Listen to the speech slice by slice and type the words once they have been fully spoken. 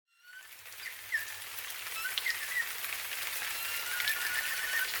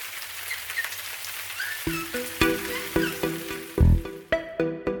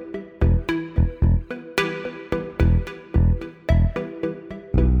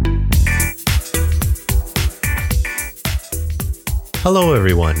Hello,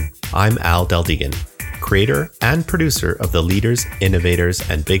 everyone. I'm Al Deldegan, creator and producer of the Leaders, Innovators,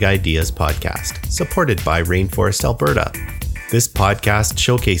 and Big Ideas podcast, supported by Rainforest Alberta. This podcast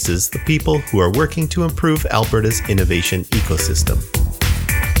showcases the people who are working to improve Alberta's innovation ecosystem.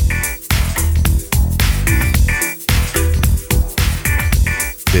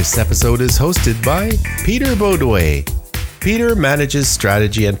 This episode is hosted by Peter Baudouin. Peter manages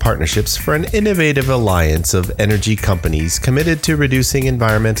strategy and partnerships for an innovative alliance of energy companies committed to reducing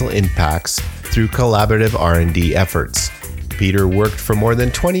environmental impacts through collaborative R&D efforts. Peter worked for more than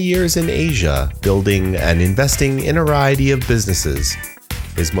 20 years in Asia, building and investing in a variety of businesses.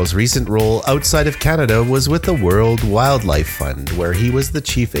 His most recent role outside of Canada was with the World Wildlife Fund, where he was the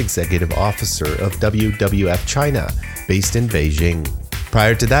Chief Executive Officer of WWF China, based in Beijing.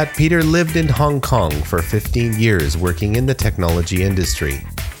 Prior to that, Peter lived in Hong Kong for 15 years working in the technology industry.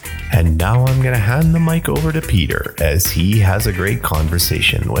 And now I'm going to hand the mic over to Peter as he has a great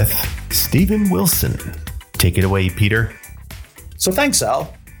conversation with Stephen Wilson. Take it away, Peter. So thanks,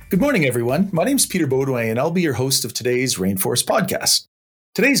 Al. Good morning, everyone. My name's Peter Baudouin, and I'll be your host of today's Rainforest podcast.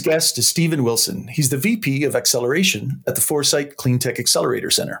 Today's guest is Stephen Wilson. He's the VP of Acceleration at the Foresight Cleantech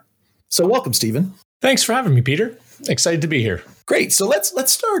Accelerator Center. So welcome, Stephen. Thanks for having me, Peter. Excited to be here. Great. So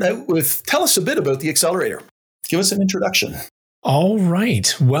let's start out with, tell us a bit about the accelerator. Give us an introduction. All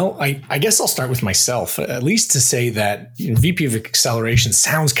right. Well, I guess I'll start with myself, at least to say that VP of Acceleration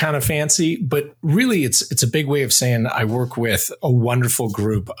sounds kind of fancy, but really it's a big way of saying I work with a wonderful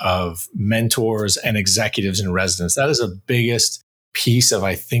group of mentors and executives in residence. That is the biggest piece of,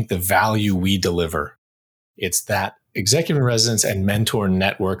 I think, the value we deliver. It's that executive in residence and mentor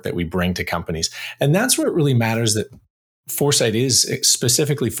network that we bring to companies. And that's where it really matters that Foresight is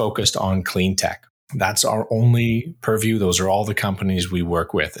specifically focused on clean tech. That's our only purview. Those are all the companies we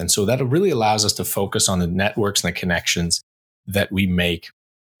work with. And so that really allows us to focus on the networks and the connections that we make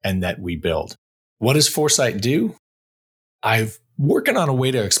and that we build. What does Foresight do? I'm working on a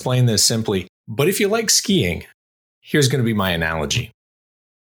way to explain this simply, but if you like skiing, here's going to be my analogy.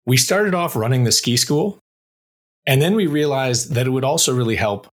 We started off running the ski school, and then we realized that it would also really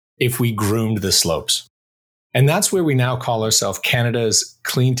help if we groomed the slopes. And that's where we now call ourselves Canada's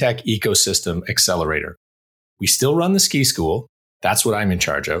Clean Tech Ecosystem Accelerator. We still run the ski school. That's what I'm in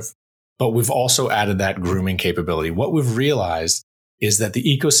charge of. But we've also added that grooming capability. What we've realized is that the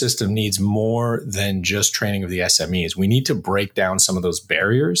ecosystem needs more than just training of the SMEs. We need to break down some of those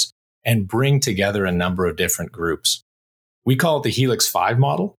barriers and bring together a number of different groups. We call it the Helix 5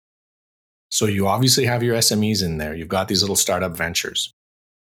 model. So you obviously have your SMEs in there. You've got these little startup ventures.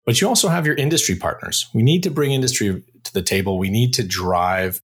 But you also have your industry partners. We need to bring industry to the table. We need to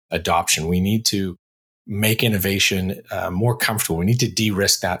drive adoption. We need to make innovation more comfortable. We need to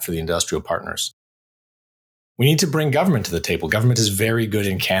de-risk that for the industrial partners. We need to bring government to the table. Government is very good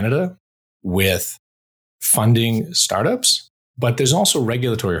in Canada with funding startups, but there's also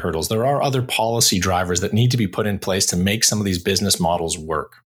regulatory hurdles. There are other policy drivers that need to be put in place to make some of these business models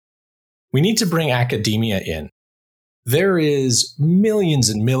work. We need to bring academia in. There is millions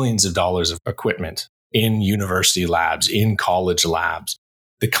and millions of dollars of equipment in university labs, in college labs,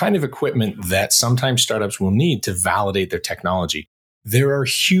 the kind of equipment that sometimes startups will need to validate their technology. There are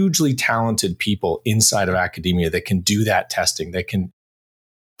hugely talented people inside of academia that can do that testing, that can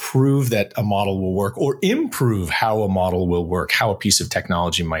prove that a model will work or improve how a model will work, how a piece of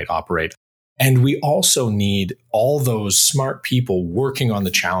technology might operate. And we also need all those smart people working on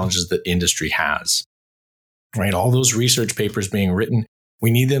the challenges that industry has. Right? All those research papers being written,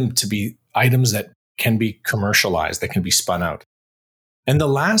 we need them to be items that can be commercialized, that can be spun out. And the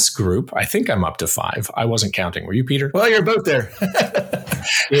last group, I think I'm up to 5. I wasn't counting. Were you, Peter? Well, you're both there.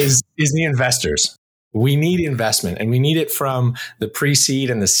 is the investors. We need investment, and we need it from the pre-seed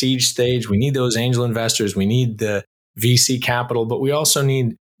and the seed stage. We need those angel investors. We need the VC capital, but we also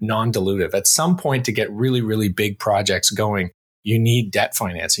need non-dilutive. At some point, to get really, really big projects going, you need debt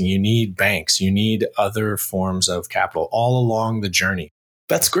financing, you need banks, you need other forms of capital all along the journey.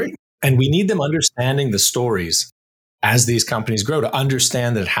 That's great. And we need them understanding the stories as these companies grow, to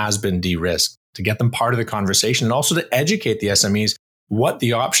understand that it has been de-risked, to get them part of the conversation, and also to educate the SMEs what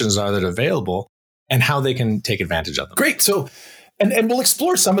the options are that are available and how they can take advantage of them. Great. So, and we'll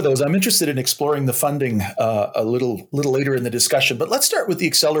explore some of those. I'm interested in exploring the funding a little later in the discussion. But let's start with the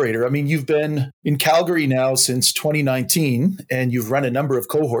accelerator. I mean, you've been in Calgary now since 2019, and you've run a number of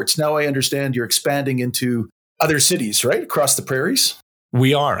cohorts. Now I understand you're expanding into other cities, right? Across the prairies?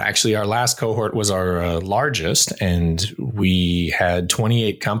 We are. Actually, our last cohort was our largest, and we had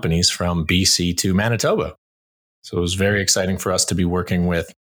 28 companies from BC to Manitoba. So it was very exciting for us to be working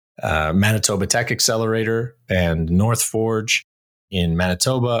with Manitoba Tech Accelerator and North Forge in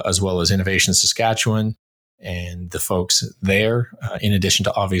Manitoba, as well as Innovation Saskatchewan and the folks there, in addition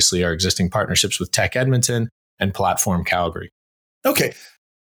to obviously our existing partnerships with Tech Edmonton and Platform Calgary. Okay.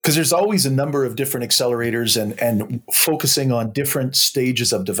 Because there's always a number of different accelerators and focusing on different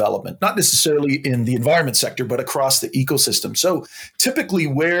stages of development, not necessarily in the environment sector, but across the ecosystem. So typically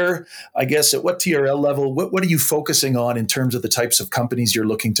where, I guess, at what TRL level, what are you focusing on in terms of the types of companies you're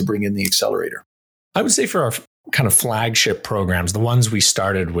looking to bring in the accelerator? I would say for our kind of flagship programs, the ones we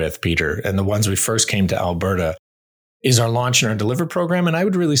started with, Peter, and the ones we first came to Alberta, is our launch and our deliver program. And I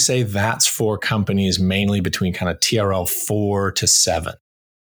would really say that's for companies mainly between kind of TRL 4 to 7.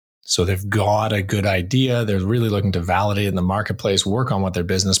 So they've got a good idea. They're really looking to validate in the marketplace, work on what their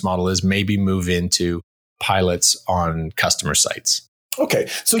business model is, maybe move into pilots on customer sites. Okay.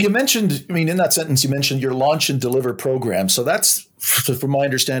 So you mentioned, in that sentence, you mentioned your launch and deliver program. So that's, from my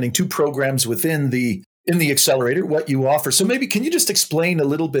understanding, 2 programs within the accelerator, what you offer. So maybe can you just explain a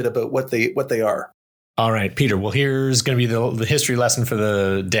little bit about what they are? All right, Peter. Well, here's going to be the history lesson for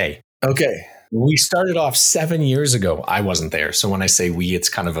the day. Okay. We started off 7 years ago. I wasn't there. So when I say we, it's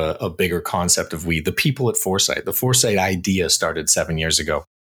kind of a bigger concept of we. The people at Foresight, the Foresight idea started 7 years ago.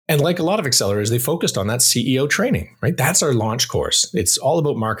 And like a lot of accelerators, they focused on that CEO training, right? That's our launch course. It's all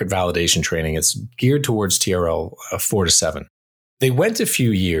about market validation training. It's geared towards TRL 4 to 7. They went a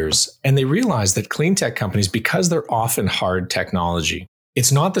few years and they realized that clean tech companies, because they're often hard technology,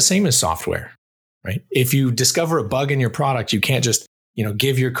 it's not the same as software, right? If you discover a bug in your product, you can't just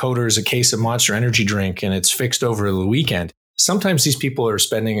give your coders a case of Monster Energy drink and it's fixed over the weekend. Sometimes these people are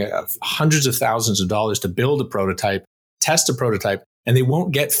spending hundreds of thousands of dollars to build a prototype, test a prototype, and they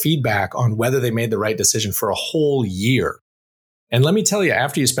won't get feedback on whether they made the right decision for a whole year. And let me tell you,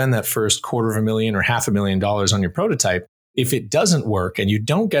 after you spend that first $250,000 or $500,000 on your prototype, if it doesn't work and you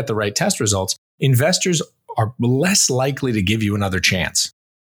don't get the right test results, investors are less likely to give you another chance.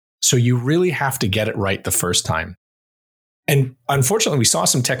 So you really have to get it right the first time. And unfortunately, we saw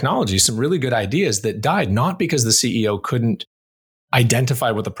some technology, some really good ideas that died, not because the CEO couldn't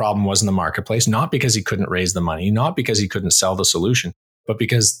identify what the problem was in the marketplace, not because he couldn't raise the money, not because he couldn't sell the solution, but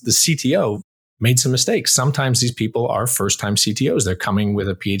because the CTO made some mistakes. Sometimes these people are first-time CTOs. They're coming with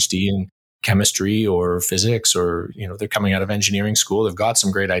a PhD in chemistry or physics, or they're coming out of engineering school. They've got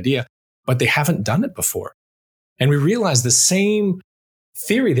some great idea, but they haven't done it before. And we realized the same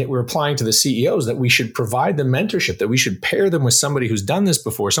theory that we're applying to the CEOs, that we should provide them mentorship, that we should pair them with somebody who's done this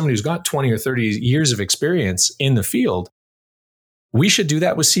before, somebody who's got 20 or 30 years of experience in the field. We should do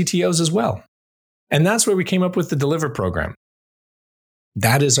that with CTOs as well. And that's where we came up with the Deliver program.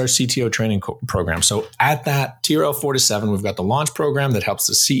 That is our CTO training program. So at that TRL 4 to 7, we've got the launch program that helps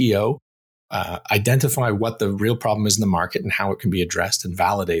the CEO identify what the real problem is in the market and how it can be addressed and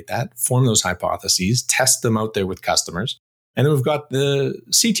validate that, form those hypotheses, test them out there with customers. And then we've got the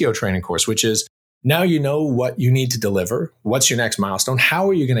CTO training course, which is now you know what you need to deliver. What's your next milestone? How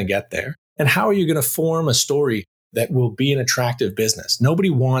are you going to get there? And how are you going to form a story that will be an attractive business? Nobody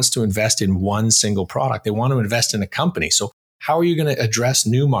wants to invest in one single product. They want to invest in a company. So how are you going to address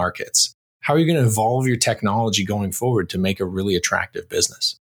new markets? How are you going to evolve your technology going forward to make a really attractive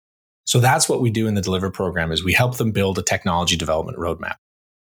business? So that's what we do in the Deliver program, is we help them build a technology development roadmap.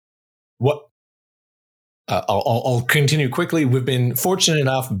 I'll continue quickly. We've been fortunate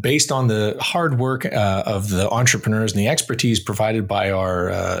enough, based on the hard work of the entrepreneurs and the expertise provided by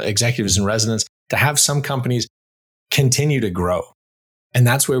our executives in residence, to have some companies continue to grow. And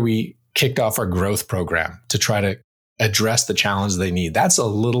that's where we kicked off our growth program to try to address the challenges they need. That's a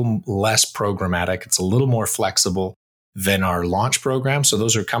little less programmatic. It's a little more flexible than our launch program. So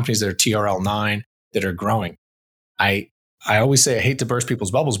those are companies that are TRL 9 that are growing. I always say I hate to burst people's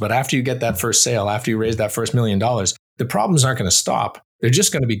bubbles, but after you get that first sale, after you raise that first $1 million, the problems aren't going to stop. They're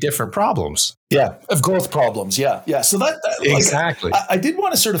just going to be different problems. Yeah, of growth problems. Yeah. So that exactly. I did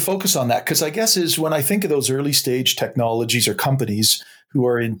want to sort of focus on that, because I guess is when I think of those early stage technologies or companies who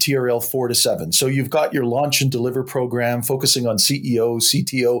are in TRL 4 to 7. So you've got your launch and deliver program focusing on CEO,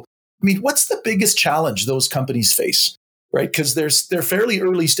 CTO. What's the biggest challenge those companies face? Right? Because they're fairly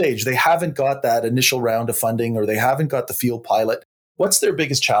early stage. They haven't got that initial round of funding, or they haven't got the field pilot. What's their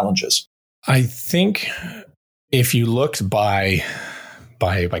biggest challenges? I think if you looked by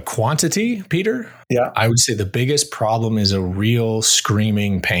quantity, Peter, I would say the biggest problem is a real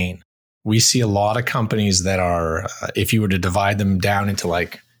screaming pain. We see a lot of companies that are, if you were to divide them down into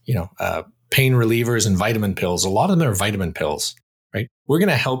pain relievers and vitamin pills, a lot of them are vitamin pills, right? We're going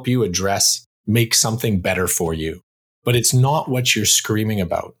to help you make something better for you. But it's not what you're screaming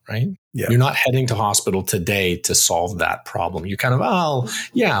about, right? Yeah. You're not heading to hospital today to solve that problem. You're kind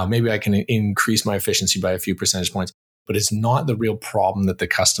of, maybe I can increase my efficiency by a few percentage points. but it's not the real problem that the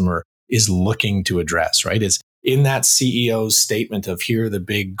customer is looking to address, right? It's in that CEO's statement of here are the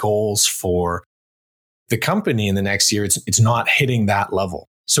big goals for the company in the next year. It's not hitting that level.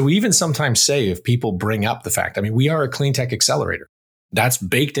 So we even sometimes say, if people bring up the fact, I mean, we are a clean tech accelerator. That's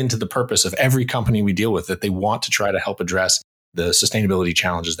baked into the purpose of every company we deal with, that they want to try to help address the sustainability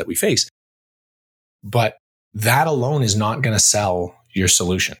challenges that we face. But that alone is not going to sell your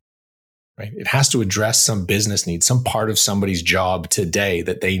solution, right? It has to address some business need, some part of somebody's job today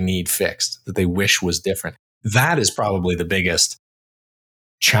that they need fixed, that they wish was different. That is probably the biggest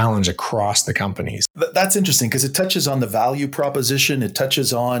challenge across the companies. That's interesting because it touches on the value proposition. It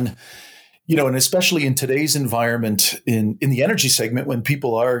touches on, and especially in today's environment in the energy segment, when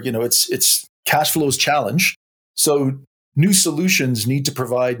people are, it's cash flow's challenge. So new solutions need to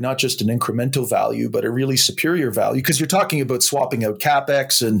provide not just an incremental value, but a really superior value, because you're talking about swapping out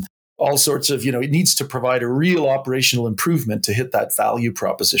CapEx and all sorts of, it needs to provide a real operational improvement to hit that value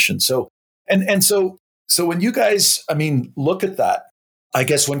proposition. So, so when you guys, look at that, I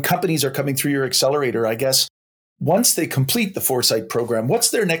guess when companies are coming through your accelerator, I guess once they complete the Foresight program,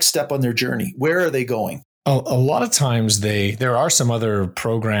 what's their next step on their journey? Where are they going? A lot of times there are some other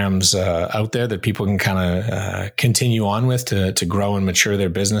programs out there that people can kind of continue on with to grow and mature their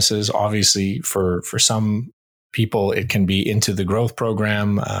businesses. Obviously, for some people, it can be into the growth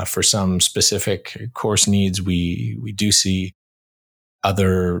program. For some specific course needs, we do see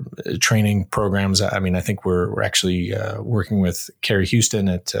other training programs. I mean, I think we're actually working with Carrie Houston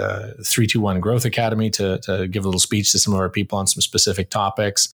at 321 Growth Academy to give a little speech to some of our people on some specific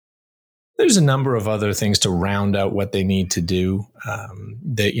topics. There's a number of other things to round out what they need to do.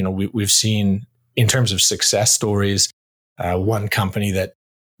 That we've seen in terms of success stories. One company that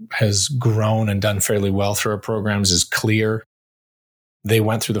has grown and done fairly well through our programs is Clear. They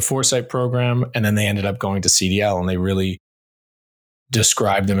went through the Foresight program and then they ended up going to CDL, and they really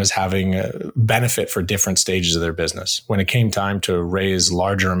described them as having a benefit for different stages of their business. When it came time to raise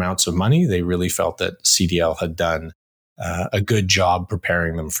larger amounts of money, they really felt that CDL had done a good job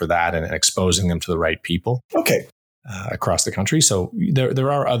preparing them for that and exposing them to the right people. Okay. Across the country. So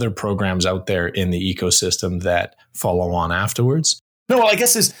there are other programs out there in the ecosystem that follow on afterwards. No, well, I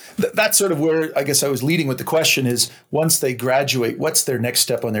guess that's sort of where I guess I was leading with the question is, once they graduate, what's their next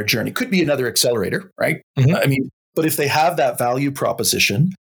step on their journey? Could be another accelerator, right? Mm-hmm. But if they have that value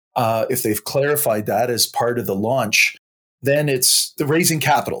proposition, if they've clarified that as part of the launch, then it's the raising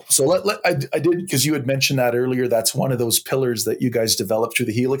capital. So I did, because you had mentioned that earlier, that's one of those pillars that you guys developed through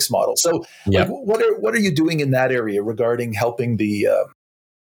the Helix model. So what are you doing in that area regarding helping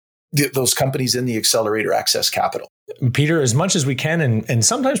those companies in the accelerator access capital? Peter, as much as we can, and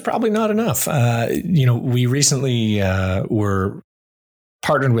sometimes probably not enough. We recently were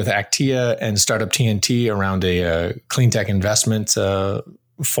partnered with Actia and Startup TNT around a clean tech investment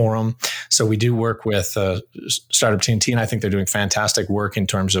forum. So we do work with Startup TNT, and I think they're doing fantastic work in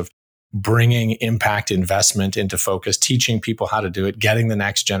terms of bringing impact investment into focus, teaching people how to do it, getting the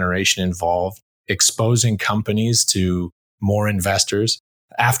next generation involved, exposing companies to more investors.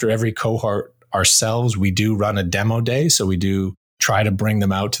 After every cohort ourselves, we do run a demo day. So we do try to bring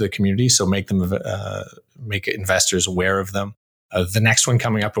them out to the community. So make investors aware of them. The next one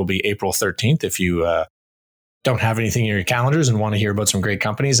coming up will be April 13th. If you don't have anything in your calendars and want to hear about some great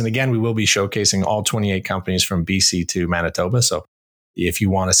companies. And again, we will be showcasing all 28 companies from BC to Manitoba. So if you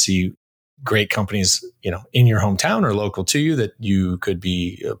want to see great companies, in your hometown or local to you that you could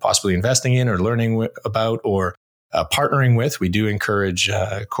be possibly investing in or learning about or partnering with, we do encourage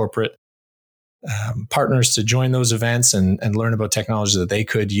corporate partners to join those events and learn about technology that they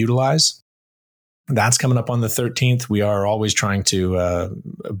could utilize. That's coming up on the 13th. We are always trying to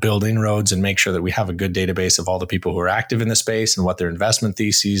build inroads and make sure that we have a good database of all the people who are active in the space and what their investment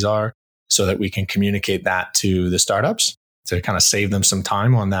theses are, so that we can communicate that to the startups to kind of save them some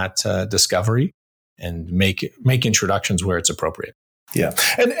time on that discovery and make introductions where it's appropriate. Yeah.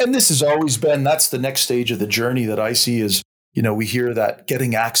 And this has always been, that's the next stage of the journey that I see is, we hear that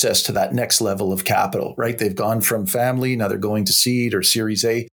getting access to that next level of capital, right? They've gone from family, now they're going to seed or Series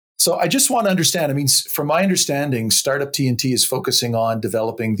A. So I just want to understand, from my understanding, Startup TNT is focusing on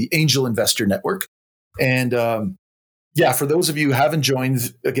developing the angel investor network. And for those of you who haven't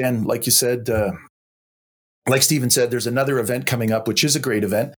joined, again, like you said, like Stephen said, there's another event coming up, which is a great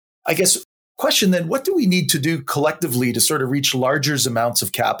event. I guess, question then, what do we need to do collectively to sort of reach larger amounts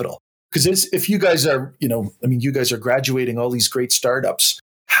of capital? Because if you guys are, you guys are graduating all these great startups.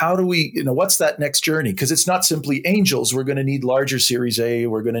 How do we, what's that next journey? Because it's not simply angels. We're going to need larger Series A.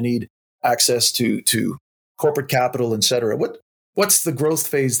 We're going to need access to corporate capital, et cetera. What's the growth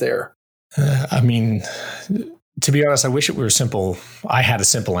phase there? to be honest, I wish it were simple. I had a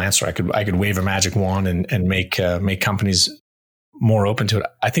simple answer. I could wave a magic wand and make companies more open to it.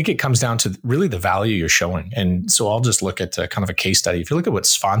 I think it comes down to really the value you're showing. And so I'll just look at kind of a case study. If you look at what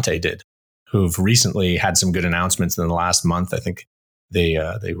Svante did, who've recently had some good announcements in the last month, I think they'd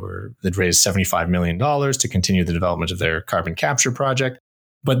raised $75 million to continue the development of their carbon capture project.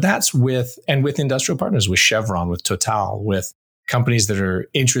 But that's with industrial partners, with Chevron, with Total, with companies that are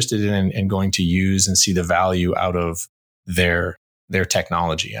interested in and going to use and see the value out of their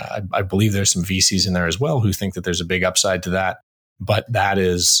technology. I believe there's some VCs in there as well who think that there's a big upside to that. But that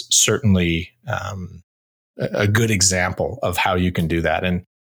is certainly a good example of how you can do that. And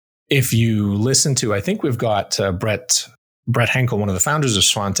if you listen to, I think we've got Brett Henkel, one of the founders of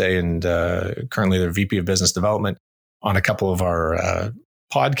Svante and currently their VP of Business Development, on a couple of our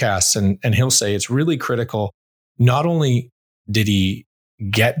podcasts. And he'll say it's really critical. Not only did he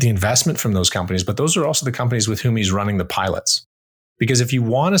get the investment from those companies, but those are also the companies with whom he's running the pilots. Because if you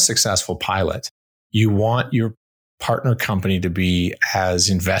want a successful pilot, you want your partner company to be as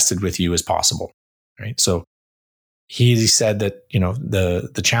invested with you as possible, right? So he said that,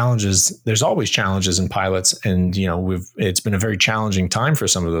 the challenges, there's always challenges in pilots, and it's been a very challenging time for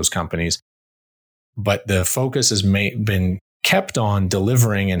some of those companies, but the focus has been kept on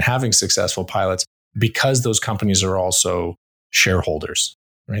delivering and having successful pilots because those companies are also shareholders,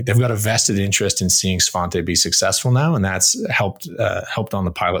 right? They've got a vested interest in seeing Svante be successful now, and that's helped on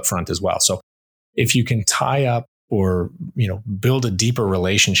the pilot front as well. So if you can tie up or build a deeper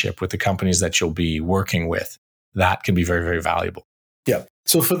relationship with the companies that you'll be working with, that can be very, very valuable. Yeah.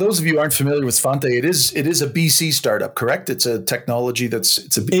 So for those of you who aren't familiar with Svante, it is a BC startup, correct? It's a technology it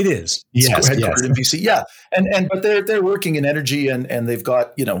is. Yes, headquartered in BC. Yeah. But they're working in energy and they've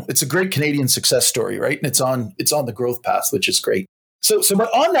got, it's a great Canadian success story, right? And it's on the growth path, which is great. So but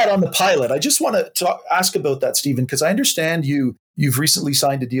on the pilot, I just want to ask about that, Stephen, because I understand you've recently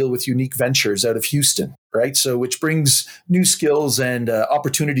signed a deal with Unique Ventures out of Houston, right? So which brings new skills and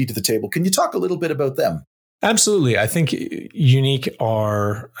opportunity to the table. Can you talk a little bit about them? Absolutely. I think Unique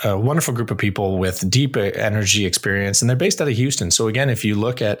are a wonderful group of people with deep energy experience, and they're based out of Houston. So again, if you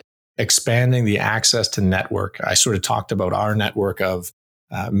look at expanding the access to network, I sort of talked about our network of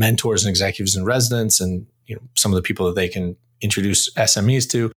mentors and executives in residence and some of the people that they can introduce SMEs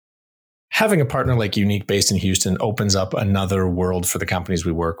to. Having a partner like Unique based in Houston opens up another world for the companies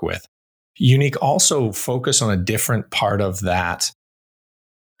we work with. Unique also focus on a different part of that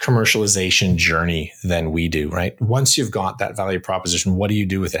commercialization journey than we do, right? Once you've got that value proposition, what do you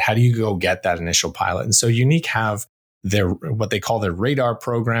do with it? How do you go get that initial pilot? And so Unique have what they call their Radar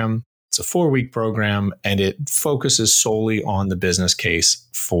program. It's a 4-week program, and it focuses solely on the business case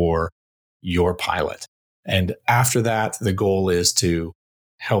for your pilot. And after that, the goal is to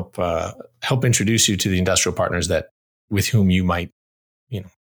help introduce you to the industrial partners with whom you might,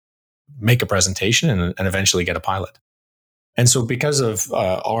 make a presentation and eventually get a pilot. And so because of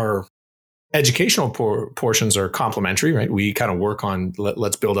our educational portions are complementary, right? We kind of work on,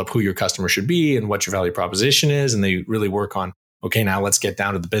 let's build up who your customer should be and what your value proposition is. And they really work on, okay, now let's get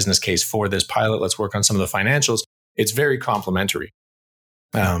down to the business case for this pilot. Let's work on some of the financials. It's very complementary.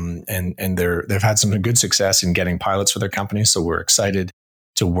 And they've had some good success in getting pilots for their companies. So we're excited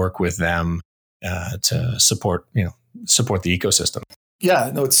to work with them to support the ecosystem.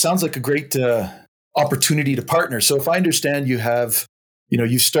 Yeah, no, it sounds like a great opportunity to partner. So if I understand, you have,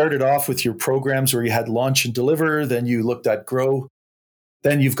 you started off with your programs where you had launch and deliver, then you looked at grow,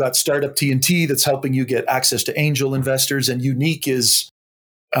 then you've got Startup TNT that's helping you get access to angel investors, and Unique is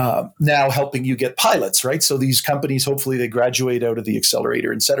now helping you get pilots, right? So these companies, hopefully they graduate out of the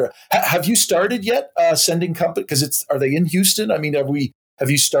accelerator, et cetera. Have you started yet sending companies? Because are they in Houston? I mean, have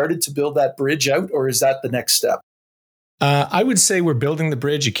you started to build that bridge out, or is that the next step? I would say we're building the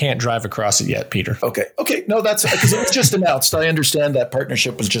bridge. You can't drive across it yet, Peter. Okay. No, that's because it was just announced. I understand that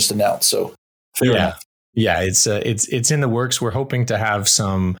partnership was just announced. So fair enough. Yeah, it's in the works. We're hoping to have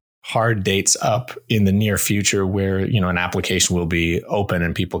some hard dates up in the near future where an application will be open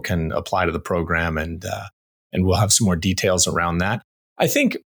and people can apply to the program, and we'll have some more details around that. I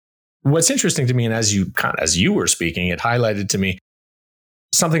think what's interesting to me, and as you were speaking, it highlighted to me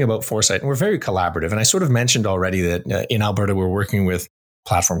something about Foresight, and we're very collaborative. And I sort of mentioned already that in Alberta, we're working with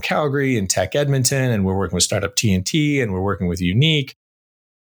Platform Calgary and Tech Edmonton, and we're working with Startup TNT, and we're working with Unique.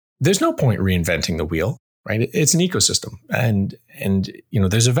 There's no point reinventing the wheel, right? It's an ecosystem, and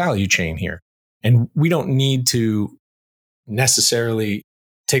there's a value chain here, and we don't need to necessarily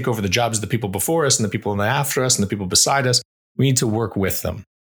take over the jobs of the people before us and the people after us and the people beside us. We need to work with them,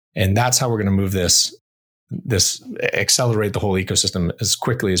 and that's how we're going to move this accelerate the whole ecosystem as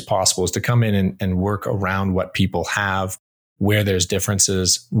quickly as possible is to come in and work around what people have, where there's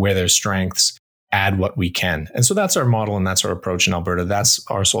differences, where there's strengths, add what we can. And so that's our model and that's our approach in Alberta. That's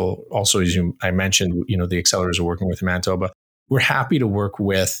also as I mentioned, the accelerators are working with Manitoba. We're happy to work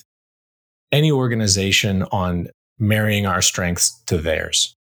with any organization on marrying our strengths to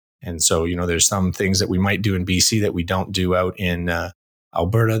theirs. And so, there's some things that we might do in BC that we don't do out in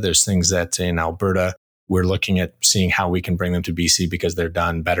Alberta. There's things that in Alberta, we're looking at seeing how we can bring them to BC because they're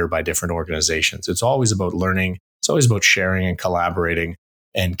done better by different organizations. It's always about learning. It's always about sharing and collaborating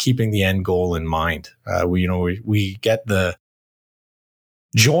and keeping the end goal in mind. We get the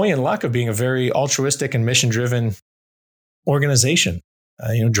joy and luck of being a very altruistic and mission-driven organization,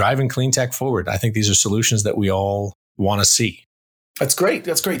 driving clean tech forward. I think these are solutions that we all want to see. That's great.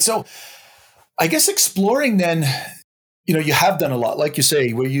 So I guess exploring then, you have done a lot, like you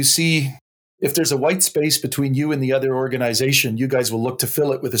say, where you see if there's a white space between you and the other organization, you guys will look to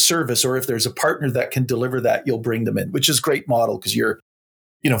fill it with a service, or if there's a partner that can deliver that, you'll bring them in, which is a great model because you're,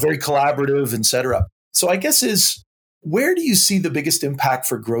 very collaborative, et cetera. So I guess where do you see the biggest impact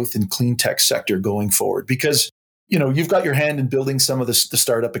for growth in clean tech sector going forward? Because, you've got your hand in building some of the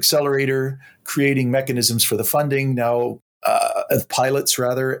startup accelerator, creating mechanisms for the funding now, of pilots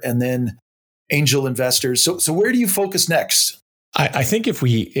rather, and then angel investors. So where do you focus next? I think if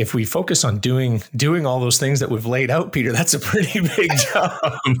we focus on doing all those things that we've laid out, Peter, that's a pretty big job.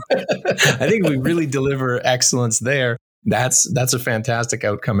 I think we really deliver excellence there. That's a fantastic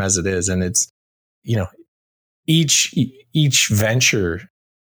outcome as it is. And it's, each venture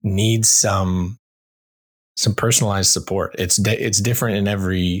needs some personalized support. It's different in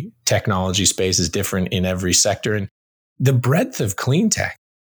every technology space, is different in every sector. And the breadth of clean tech.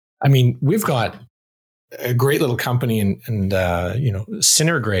 I mean, we've got a great little company and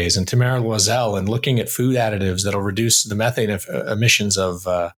Synergraze and Tamara Loisel, and looking at food additives that'll reduce the methane emissions of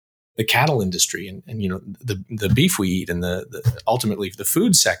the cattle industry and the beef we eat and the ultimately the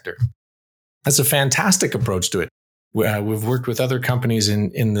food sector. That's a fantastic approach to it. We've worked with other companies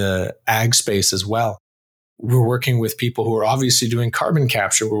in the ag space as well. We're working with people who are obviously doing carbon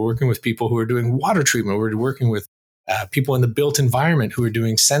capture. We're working with people who are doing water treatment. We're working with people in the built environment who are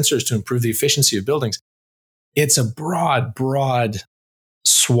doing sensors to improve the efficiency of buildings. It's a broad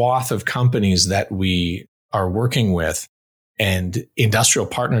swath of companies that we are working with and industrial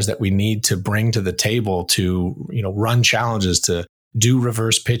partners that we need to bring to the table to, run challenges, to do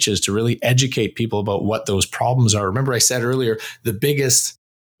reverse pitches, to really educate people about what those problems are. Remember I said earlier, the biggest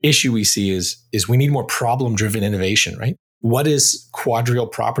issue we see is we need more problem-driven innovation, right? What is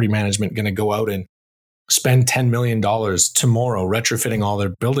Quadrille Property Management going to go out and spend $10 million tomorrow retrofitting all their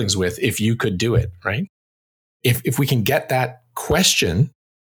buildings with if you could do it, right? If we can get that question,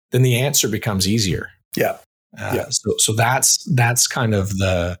 then the answer becomes easier. Yeah. So that's kind of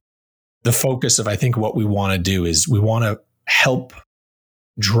the focus of, I think, what we want to do is we want to help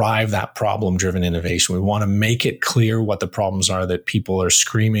drive that problem-driven innovation. We want to make it clear what the problems are that people are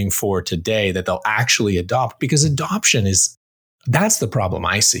screaming for today that they'll actually adopt, because adoption that's the problem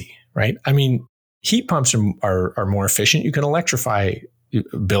I see, right? I mean, heat pumps are more efficient. You can electrify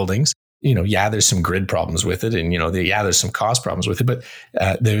buildings. There's some grid problems with it, and there's some cost problems with it. But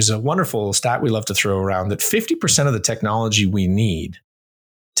there's a wonderful stat we love to throw around that 50% of the technology we need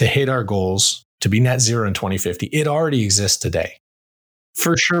to hit our goals to be net zero in 2050, it already exists today.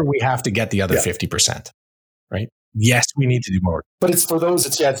 For sure, we have to get the other 50%, right? Yes, we need to do more. But it's for those,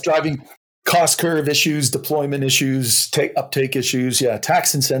 it's driving cost curve issues, deployment issues, uptake issues,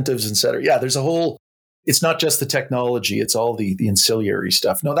 tax incentives, et cetera. Yeah, there's a whole, it's not just the technology, it's all the ancillary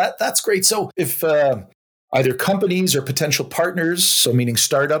stuff. No, that's great. So if either companies or potential partners, so meaning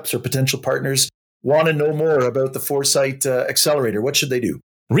startups or potential partners, want to know more about the Foresight Accelerator, what should they do?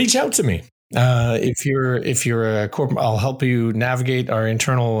 Reach out to me. If you're a corporate, I'll help you navigate our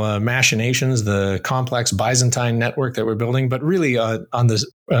internal machinations, the complex Byzantine network that we're building. But really, on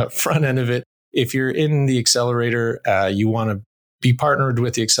the front end of it, if you're in the accelerator, you want to be partnered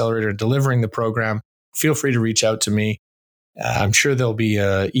with the accelerator delivering the program, feel free to reach out to me. I'm sure there'll be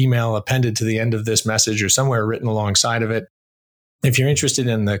an email appended to the end of this message or somewhere written alongside of it. If you're interested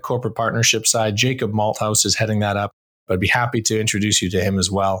in the corporate partnership side, Jacob Malthouse is heading that up, but I'd be happy to introduce you to him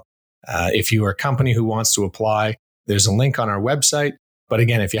as well. If you are a company who wants to apply, there's a link on our website. But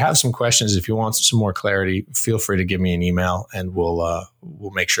again, if you have some questions, if you want some more clarity, feel free to give me an email and we'll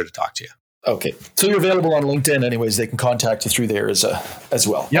make sure to talk to you. Okay. So you're available on LinkedIn anyways. They can contact you through there as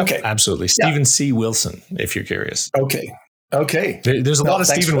well. Yep, okay. Absolutely. Stephen C. Wilson, if you're curious. Okay. There's a lot of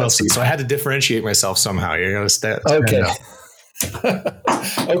Stephen Wilson, so I had to differentiate myself somehow. You're going to okay.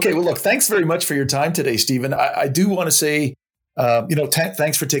 Okay, well, look, thanks very much for your time today, Stephen. I do want to say,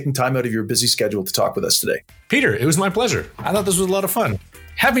 thanks for taking time out of your busy schedule to talk with us today. Peter, it was my pleasure. I thought this was a lot of fun.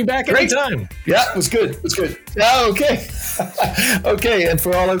 Have me back anytime. Yeah, it was good. It was good. Yeah, okay. Okay, and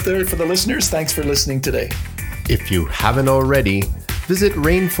for all out there, for the listeners, thanks for listening today. If you haven't already, visit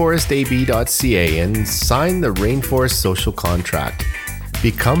rainforestab.ca and sign the Rainforest Social Contract.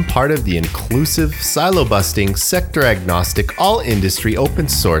 Become part of the inclusive, silo-busting, sector-agnostic, all-industry,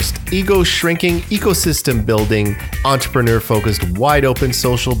 open-sourced, ego-shrinking, ecosystem-building, entrepreneur-focused, wide-open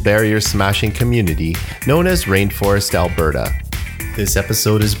social barrier-smashing community known as Rainforest Alberta. This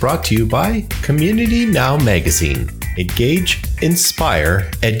episode is brought to you by Community Now Magazine. Engage, inspire,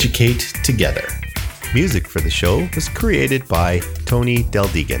 educate together. Music for the show was created by Tony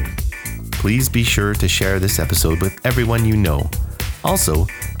Deldegan. Please be sure to share this episode with everyone you know. Also,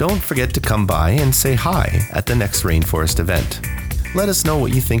 don't forget to come by and say hi at the next Rainforest event. Let us know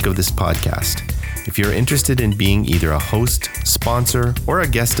what you think of this podcast. If you're interested in being either a host, sponsor, or a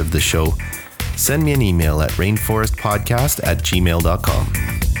guest of the show, send me an email at rainforestpodcast@gmail.com.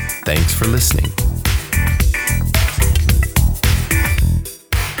 Thanks for listening.